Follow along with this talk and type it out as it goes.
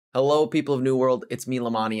Hello, people of New World. It's me,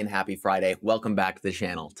 Lamani, and happy Friday. Welcome back to the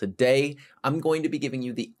channel. Today, I'm going to be giving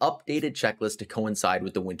you the updated checklist to coincide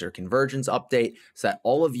with the winter convergence update so that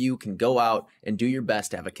all of you can go out and do your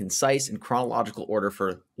best to have a concise and chronological order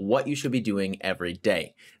for what you should be doing every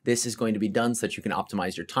day. This is going to be done so that you can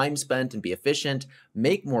optimize your time spent and be efficient,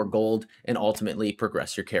 make more gold, and ultimately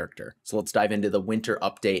progress your character. So let's dive into the winter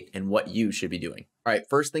update and what you should be doing. All right,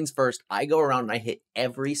 first things first, I go around and I hit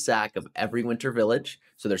every sack of every winter village.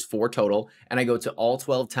 So there's 4 total, and I go to all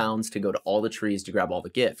 12 towns to go to all the trees to grab all the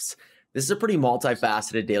gifts. This is a pretty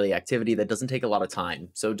multifaceted daily activity that doesn't take a lot of time.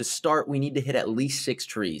 So to start, we need to hit at least 6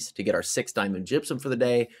 trees to get our 6 diamond gypsum for the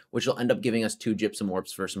day, which will end up giving us 2 gypsum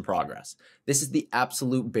orbs for some progress. This is the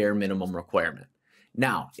absolute bare minimum requirement.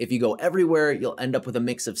 Now, if you go everywhere, you'll end up with a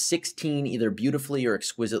mix of 16 either beautifully or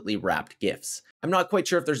exquisitely wrapped gifts. I'm not quite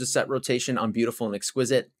sure if there's a set rotation on beautiful and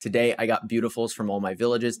exquisite. Today, I got beautifuls from all my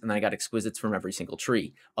villages, and I got exquisites from every single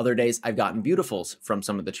tree. Other days, I've gotten beautifuls from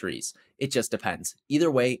some of the trees. It just depends. Either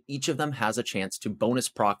way, each of them has a chance to bonus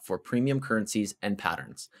proc for premium currencies and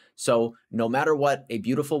patterns. So no matter what, a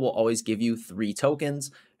beautiful will always give you 3 tokens,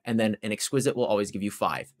 and then an exquisite will always give you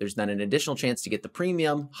 5. There's then an additional chance to get the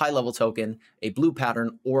premium high-level token, a blue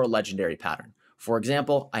pattern, or a legendary pattern. For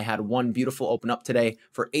example, I had one beautiful open up today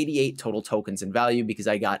for 88 total tokens in value because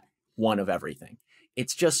I got one of everything.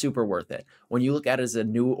 It's just super worth it. When you look at it as a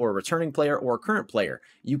new or returning player or a current player,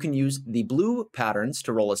 you can use the blue patterns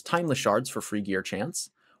to roll as timeless shards for free gear chance,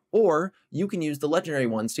 or you can use the legendary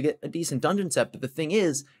ones to get a decent dungeon set. But the thing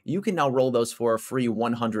is, you can now roll those for a free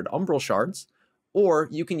 100 umbral shards, or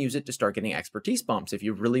you can use it to start getting expertise bumps if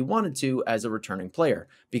you really wanted to as a returning player,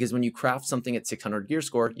 because when you craft something at 600 gear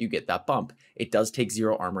score, you get that bump. It does take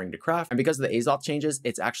 0 armoring to craft, and because of the Azoth changes,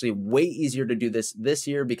 it's actually way easier to do this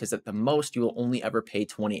year because at the most, you will only ever pay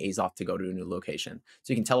 20 Azoth to go to a new location.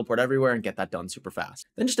 So you can teleport everywhere and get that done super fast.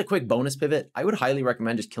 Then just a quick bonus pivot, I would highly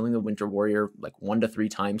recommend just killing the Winter Warrior like 1 to 3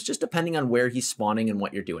 times, just depending on where he's spawning and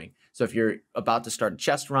what you're doing. So if you're about to start a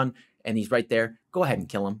chest run and he's right there, go ahead and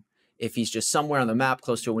kill him. If he's just somewhere on the map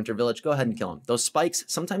close to a winter village, go ahead and kill him. Those spikes,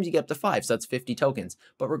 sometimes you get up to 5, so that's 50 tokens.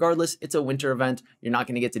 But regardless, it's a winter event. You're not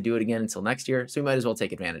going to get to do it again until next year, so you might as well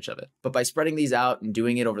take advantage of it. But by spreading these out and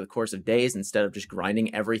doing it over the course of days instead of just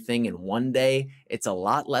grinding everything in one day, it's a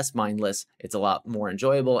lot less mindless, it's a lot more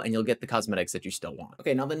enjoyable, and you'll get the cosmetics that you still want.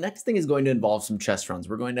 Okay, now the next thing is going to involve some chest runs.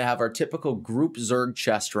 We're going to have our typical group Zerg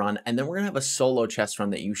chest run, and then we're going to have a solo chest run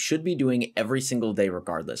that you should be doing every single day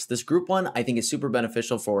regardless. This group one, I think, is super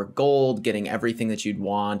beneficial for gold, getting everything that you'd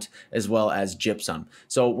want, as well as gypsum.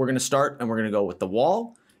 So we're going to start and we're going to go with the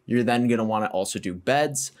wall. You're then going to want to also do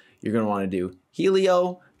beds. You're going to want to do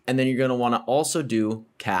helio, and then you're going to want to also do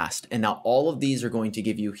cast. And now all of these are going to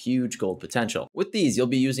give you huge gold potential. With these, you'll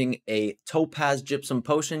be using a topaz gypsum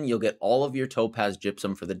potion. You'll get all of your topaz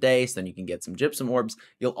gypsum for the day, so then you can get some gypsum orbs.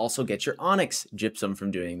 You'll also get your onyx gypsum from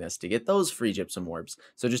doing this to get those free gypsum orbs.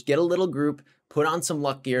 So just get a little group, put on some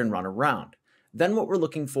luck gear, and run around. Then what we're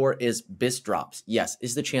looking for is BIS drops. Yes,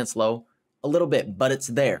 is the chance low? A little bit, but it's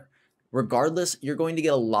there. Regardless, you're going to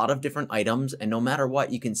get a lot of different items, and no matter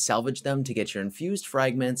what, you can salvage them to get your infused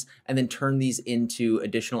fragments and then turn these into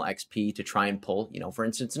additional XP to try and pull, for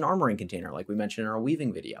instance, an armoring container like we mentioned in our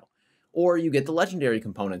weaving video. Or you get the legendary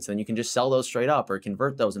components, then you can just sell those straight up or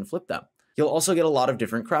convert those and flip them. You'll also get a lot of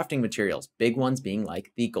different crafting materials, big ones being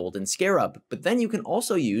like the golden scarab, but then you can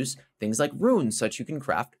also use things like runes, such you can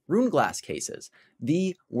craft rune glass cases.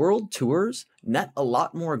 The world tours net a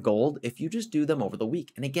lot more gold if you just do them over the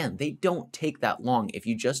week. And again, they don't take that long if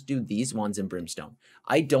you just do these ones in Brimstone.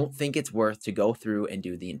 I don't think it's worth to go through and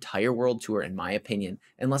do the entire world tour, in my opinion,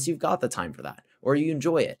 unless you've got the time for that or you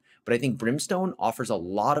enjoy it. But I think Brimstone offers a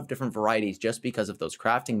lot of different varieties just because of those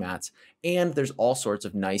crafting mats, and there's all sorts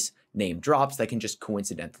of nice name drops that can just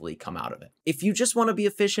coincidentally come out of it. If you just want to be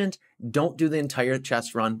efficient, don't do the entire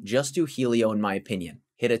chest run, just do helio in my opinion.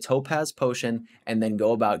 Hit a topaz potion and then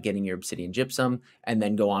go about getting your obsidian gypsum and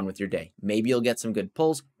then go on with your day. Maybe you'll get some good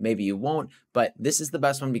pulls, maybe you won't, but this is the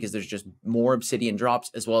best one because there's just more obsidian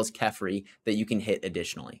drops as well as Kefri that you can hit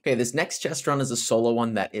additionally. Okay, this next chest run is a solo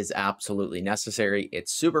one that is absolutely necessary.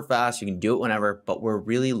 It's super fast, you can do it whenever, but we're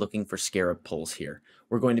really looking for scarab pulls here.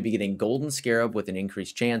 We're going to be getting golden scarab with an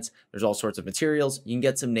increased chance. There's all sorts of materials. You can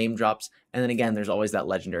get some name drops. And then again, there's always that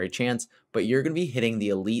legendary chance, but you're going to be hitting the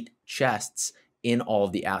elite chests in all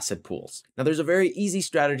of the acid pools. Now there's a very easy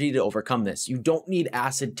strategy to overcome this. You don't need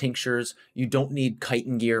acid tinctures, you don't need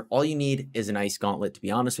chitin gear, all you need is an ice gauntlet, to be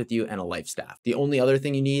honest with you, and a life staff. The only other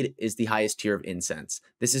thing you need is the highest tier of incense.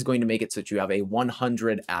 This is going to make it so that you have a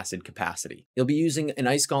 100 acid capacity. You'll be using an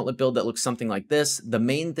ice gauntlet build that looks something like this. The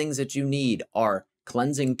main things that you need are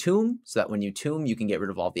cleansing tomb, so that when you tomb, you can get rid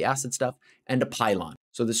of all the acid stuff, and a pylon.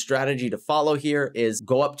 So the strategy to follow here is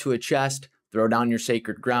go up to a chest, throw down your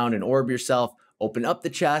sacred ground and orb yourself, open up the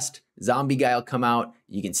chest, zombie guy will come out,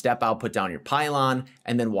 you can step out, put down your pylon,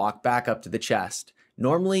 and then walk back up to the chest.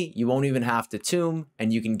 Normally, you won't even have to tomb,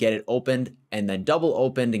 and you can get it opened and then double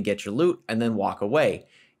opened and get your loot and then walk away.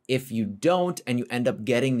 If you don't and you end up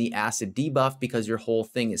getting the acid debuff because your whole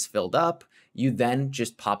thing is filled up, you then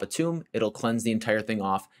just pop a tomb, it'll cleanse the entire thing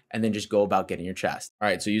off, and then just go about getting your chest. All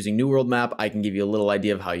right, so using New World Map, I can give you a little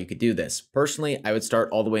idea of how you could do this. Personally, I would start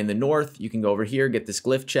all the way in the north. You can go over here, get this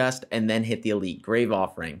glyph chest, and then hit the Elite Grave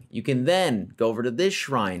Offering. You can then go over to this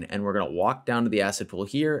shrine, and we're gonna walk down to the acid pool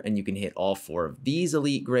here, and you can hit all 4 of these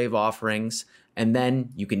Elite Grave Offerings, and then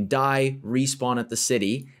you can die, respawn at the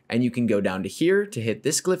city, and you can go down to here to hit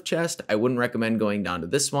this glyph chest. I wouldn't recommend going down to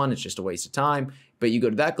this one, it's just a waste of time, but you go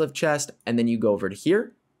to that glyph chest, and then you go over to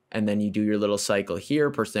here, and then you do your little cycle here.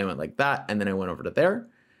 Personally, I went like that, and then I went over to there.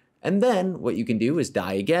 And then what you can do is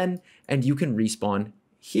die again, and you can respawn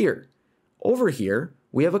here. Over here,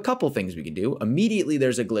 we have a couple things we can do. Immediately,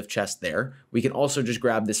 there's a glyph chest there. We can also just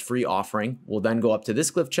grab this free offering. We'll then go up to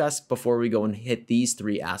this glyph chest before we go and hit these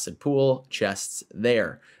 3 acid pool chests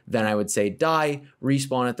there. Then I would say die,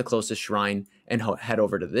 respawn at the closest shrine, and head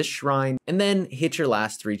over to this shrine, and then hit your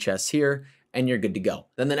last 3 chests here, and you're good to go.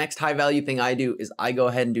 Then the next high value thing I do is I go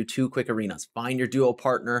ahead and do 2 quick arenas. Find your duo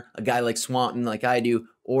partner, a guy like Swanton like I do,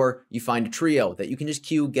 or you find a trio that you can just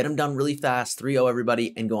queue, get them done really fast, 3-0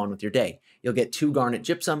 everybody, and go on with your day. You'll get 2 Garnet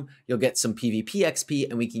Gypsum, you'll get some PvP XP,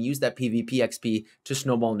 and we can use that PvP XP to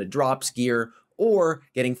snowball into drops, gear, or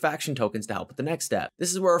getting faction tokens to help with the next step.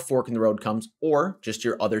 This is where our fork in the road comes, or just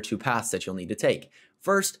your other 2 paths that you'll need to take.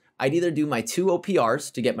 First, I'd either do my 2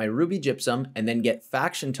 OPRs to get my Ruby Gypsum and then get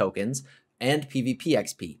faction tokens and PvP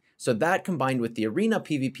XP. So that combined with the arena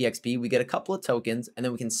PvP XP, we get a couple of tokens, and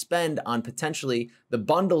then we can spend on potentially the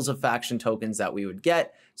bundles of faction tokens that we would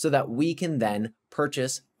get so that we can then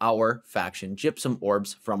purchase our faction gypsum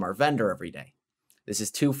orbs from our vendor every day. This is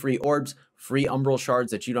 2 free orbs, free umbral shards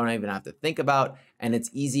that you don't even have to think about, and it's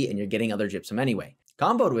easy and you're getting other gypsum anyway.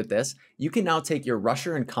 Comboed with this, you can now take your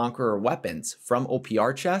Rusher and Conqueror weapons from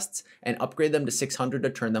OPR chests and upgrade them to 600 to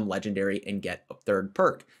turn them legendary and get a 3rd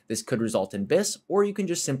perk. This could result in BIS, or you can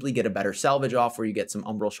just simply get a better salvage off where you get some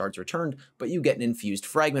umbral shards returned, but you get an infused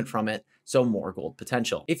fragment from it, so more gold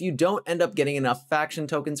potential. If you don't end up getting enough faction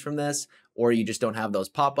tokens from this, or you just don't have those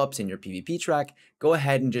pop-ups in your PvP track, go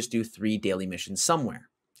ahead and just do 3 daily missions somewhere.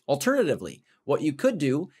 Alternatively, what you could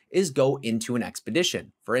do is go into an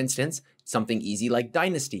expedition. For instance, something easy like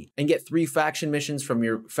Dynasty, and get 3 faction missions from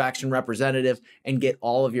your faction representative and get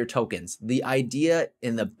all of your tokens. The idea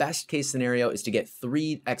in the best case scenario is to get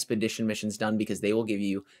 3 expedition missions done because they will give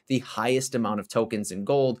you the highest amount of tokens and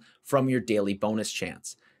gold from your daily bonus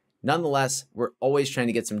chance. Nonetheless, we're always trying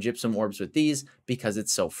to get some gypsum orbs with these because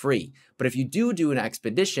it's so free. But if you do an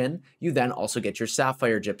expedition, you then also get your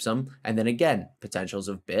sapphire gypsum, and then again, potentials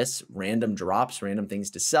of BIS, random drops, random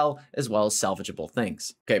things to sell, as well as salvageable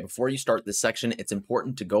things. Okay, before you start this section, it's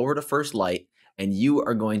important to go over to First Light, and you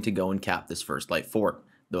are going to go and cap this First Light fort.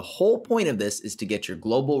 The whole point of this is to get your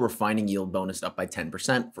global refining yield bonus up by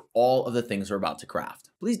 10% for all of the things we're about to craft.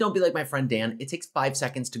 Please don't be like my friend Dan. It takes 5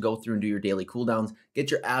 seconds to go through and do your daily cooldowns. Get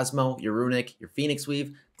your Asmo, your Runic, your Phoenix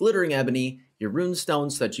Weave, Glittering Ebony, your Runestone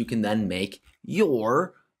so that you can then make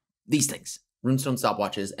these things. Runestone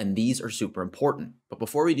stopwatches, and these are super important. But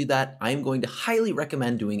before we do that, I am going to highly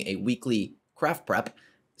recommend doing a weekly craft prep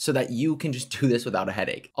so that you can just do this without a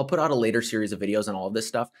headache. I'll put out a later series of videos on all of this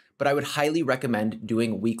stuff, but I would highly recommend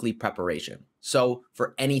doing weekly preparation. So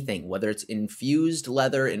for anything, whether it's infused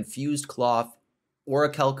leather, infused cloth,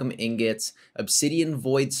 orichalcum ingots, obsidian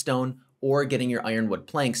voidstone, or getting your ironwood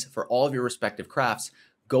planks for all of your respective crafts,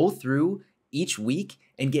 go through each week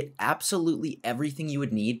and get absolutely everything you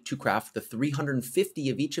would need to craft the 350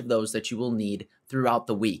 of each of those that you will need throughout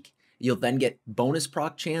the week. You'll then get bonus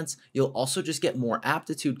proc chance. You'll also just get more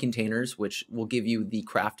aptitude containers, which will give you the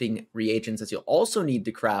crafting reagents that you'll also need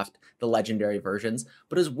to craft the legendary versions,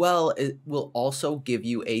 but as well, it will also give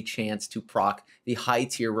you a chance to proc the high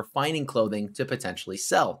tier refining clothing to potentially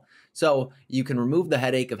sell. So you can remove the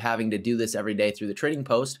headache of having to do this every day through the trading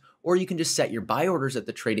post, or you can just set your buy orders at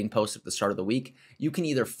the trading post at the start of the week. You can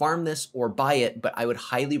either farm this or buy it, but I would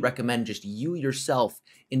highly recommend just you yourself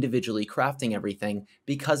individually crafting everything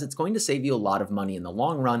because it's going to save you a lot of money in the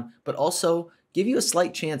long run, but also give you a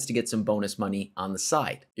slight chance to get some bonus money on the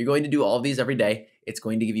side. You're going to do all of these every day. It's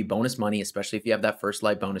going to give you bonus money, especially if you have that First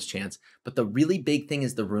Light bonus chance. But the really big thing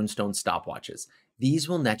is the Runestone stopwatches. These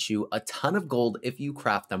will net you a ton of gold if you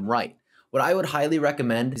craft them right. What I would highly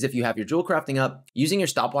recommend is if you have your jewel crafting up, using your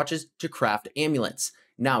stopwatches to craft amulets.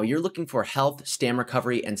 Now you're looking for health, stam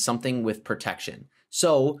recovery, and something with protection.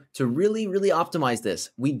 So to really optimize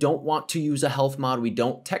this, we don't want to use a health mod. We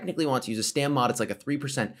don't technically want to use a stam mod. It's like a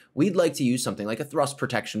 3%. We'd like to use something like a thrust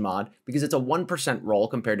protection mod because it's a 1% roll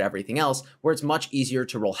compared to everything else, where it's much easier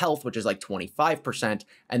to roll health, which is like 25%,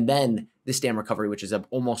 and then the stam recovery, which is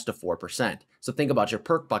almost a 4%. So think about your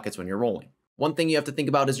perk buckets when you're rolling. One thing you have to think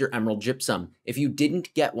about is your emerald gypsum. If you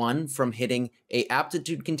didn't get one from hitting a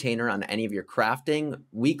aptitude container on any of your crafting,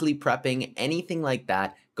 weekly prepping, anything like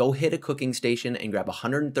that, go hit a cooking station and grab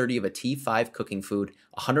 130 of a T5 cooking food,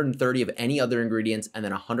 130 of any other ingredients, and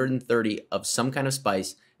then 130 of some kind of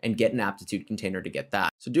spice, and get an aptitude container to get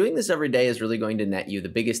that. So doing this every day is really going to net you. The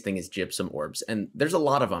biggest thing is gypsum orbs, and there's a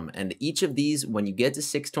lot of them. And each of these, when you get to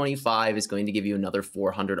 625, is going to give you another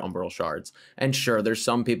 400 umbral shards. And sure, there's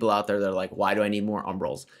some people out there that are like, why do I need more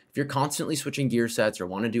umbrals? If you're constantly switching gear sets or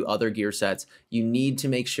want to do other gear sets, you need to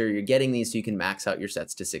make sure you're getting these so you can max out your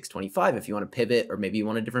sets to 625 if you want to pivot, or maybe you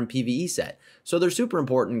want a different PvE set. So they're super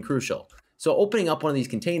important and crucial. So opening up one of these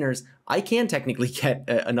containers, I can technically get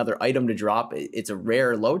another item to drop. It's a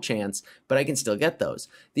rare low chance, but I can still get those.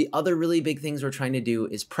 The other really big things we're trying to do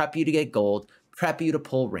is prep you to get gold, prep you to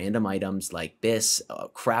pull random items like this,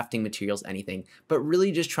 crafting materials, anything, but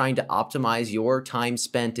really just trying to optimize your time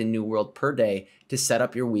spent in New World per day to set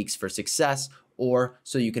up your weeks for success, or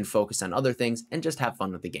so you can focus on other things and just have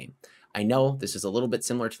fun with the game. I know this is a little bit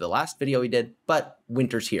similar to the last video we did, but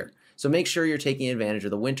winter's here. So make sure you're taking advantage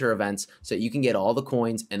of the winter events so that you can get all the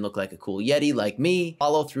coins and look like a cool Yeti like me.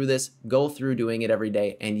 Follow through this, go through doing it every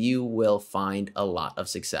day, and you will find a lot of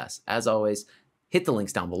success. As always, hit the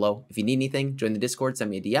links down below. If you need anything, join the Discord, send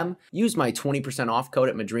me a DM, use my 20% off code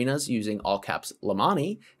at Madrina's using all caps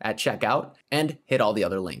Lamani at checkout, and hit all the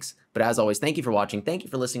other links. But as always, thank you for watching, thank you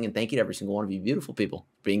for listening, and thank you to every single one of you beautiful people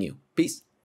for being you. Peace.